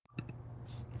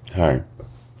Hi,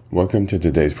 welcome to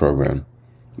today's program.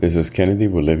 This is Kennedy.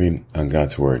 We're living on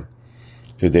God's Word.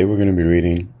 Today we're going to be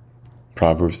reading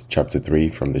Proverbs chapter 3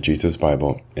 from the Jesus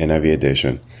Bible, NIV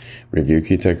edition. Review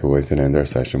key takeaways and end our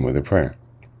session with a prayer.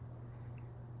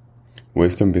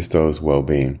 Wisdom bestows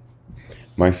well-being.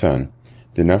 My son,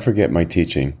 do not forget my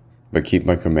teaching, but keep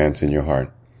my commands in your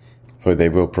heart, for they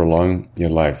will prolong your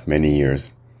life many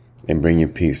years and bring you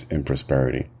peace and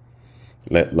prosperity.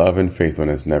 Let love and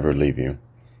faithfulness never leave you.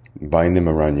 Bind them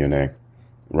around your neck.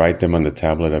 Write them on the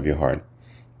tablet of your heart.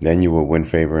 Then you will win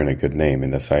favor and a good name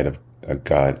in the sight of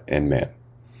God and man.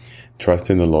 Trust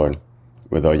in the Lord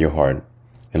with all your heart,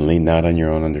 and lean not on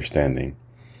your own understanding.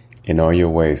 In all your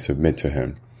ways submit to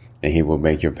him, and he will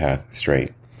make your path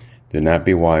straight. Do not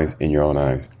be wise in your own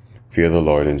eyes. Fear the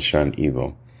Lord and shun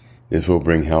evil. This will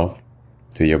bring health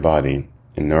to your body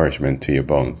and nourishment to your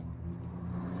bones.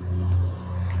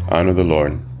 Honor the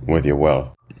Lord with your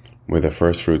wealth, with the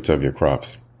first fruits of your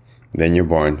crops. Then your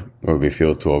barn will be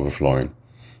filled to overflowing,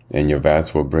 and your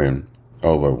vats will brim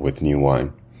over with new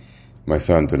wine. My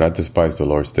son, do not despise the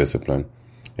Lord's discipline,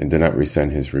 and do not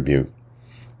resent his rebuke,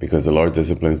 because the Lord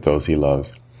disciplines those he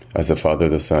loves, as the father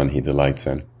the son he delights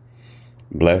in.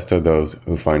 Blessed are those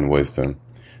who find wisdom,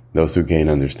 those who gain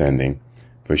understanding,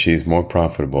 for she is more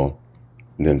profitable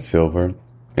than silver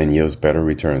and yields better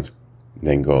returns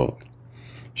than gold.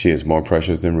 She is more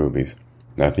precious than rubies.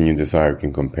 Nothing you desire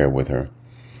can compare with her.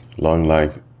 Long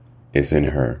life is in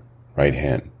her right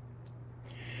hand.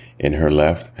 In her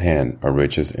left hand are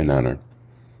riches and honor.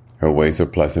 Her ways are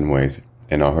pleasant ways,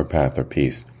 and all her paths are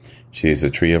peace. She is a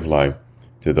tree of life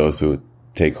to those who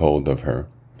take hold of her.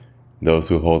 Those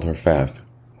who hold her fast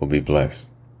will be blessed.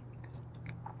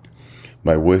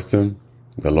 By wisdom,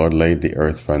 the Lord laid the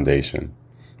earth's foundation.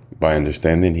 By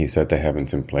understanding, he set the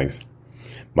heavens in place.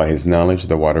 By his knowledge,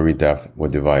 the watery depth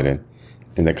was divided,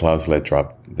 and the clouds let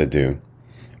drop the dew.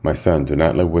 My son, do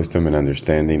not let wisdom and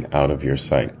understanding out of your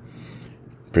sight.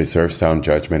 Preserve sound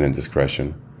judgment and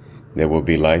discretion. There will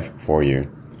be life for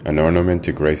you, an ornament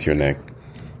to grace your neck.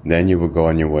 Then you will go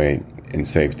on your way in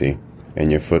safety, and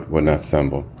your foot will not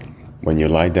stumble. When you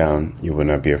lie down, you will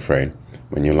not be afraid.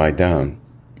 When you lie down,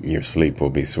 your sleep will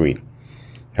be sweet.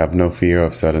 Have no fear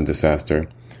of sudden disaster,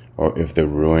 or if the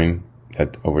ruin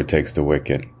that overtakes the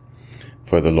wicked.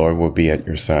 For the Lord will be at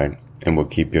your side, and will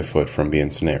keep your foot from being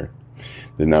snared.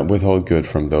 Do not withhold good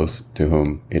from those to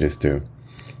whom it is due.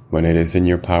 When it is in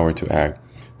your power to act,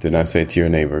 do not say to your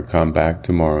neighbor, "Come back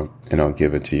tomorrow, and I'll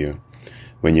give it to you,"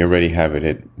 when you already have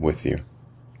it with you.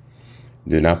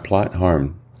 Do not plot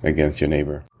harm against your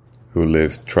neighbor, who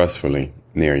lives trustfully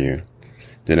near you.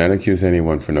 Do not accuse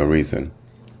anyone for no reason,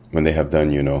 when they have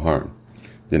done you no harm.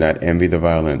 Do not envy the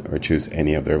violent or choose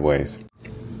any of their ways.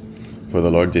 For the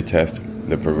Lord detests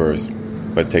the perverse,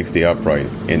 but takes the upright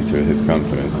into his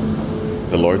confidence.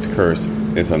 The Lord's curse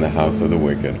is on the house of the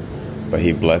wicked, but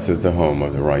he blesses the home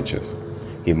of the righteous.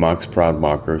 He mocks proud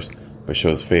mockers, but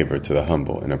shows favor to the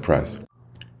humble and oppressed.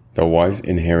 The wise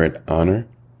inherit honor,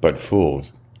 but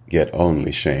fools get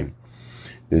only shame.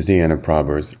 This is the end of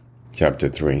Proverbs chapter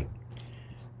 3.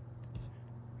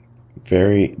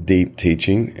 Very deep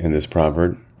teaching in this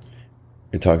proverb.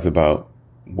 It talks about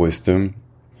wisdom,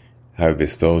 how it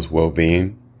bestows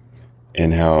well-being,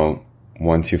 and how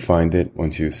once you find it,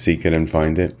 once you seek it and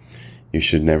find it, you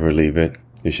should never leave it.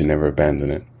 You should never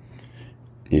abandon it.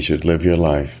 You should live your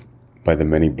life by the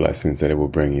many blessings that it will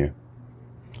bring you.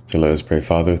 So let us pray.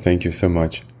 Father, thank you so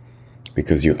much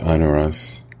because you honor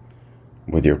us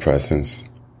with your presence,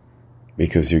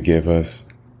 because you give us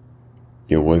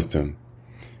your wisdom,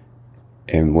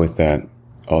 and with that,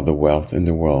 all the wealth in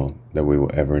the world that we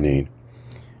will ever need,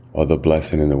 all the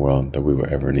blessing in the world that we will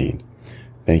ever need.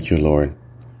 Thank you, Lord,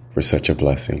 for such a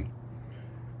blessing.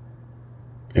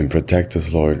 And protect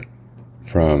us, Lord,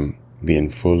 from being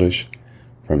foolish,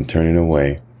 from turning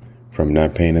away, from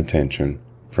not paying attention,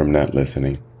 from not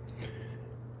listening.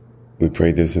 We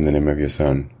pray this in the name of your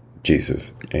Son,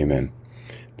 Jesus. Amen.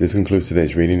 This concludes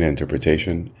today's reading and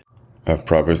interpretation of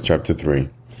Proverbs chapter 3.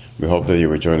 We hope that you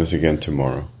will join us again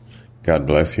tomorrow. God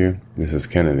bless you. This is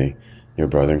Kennedy, your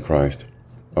brother in Christ,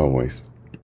 always.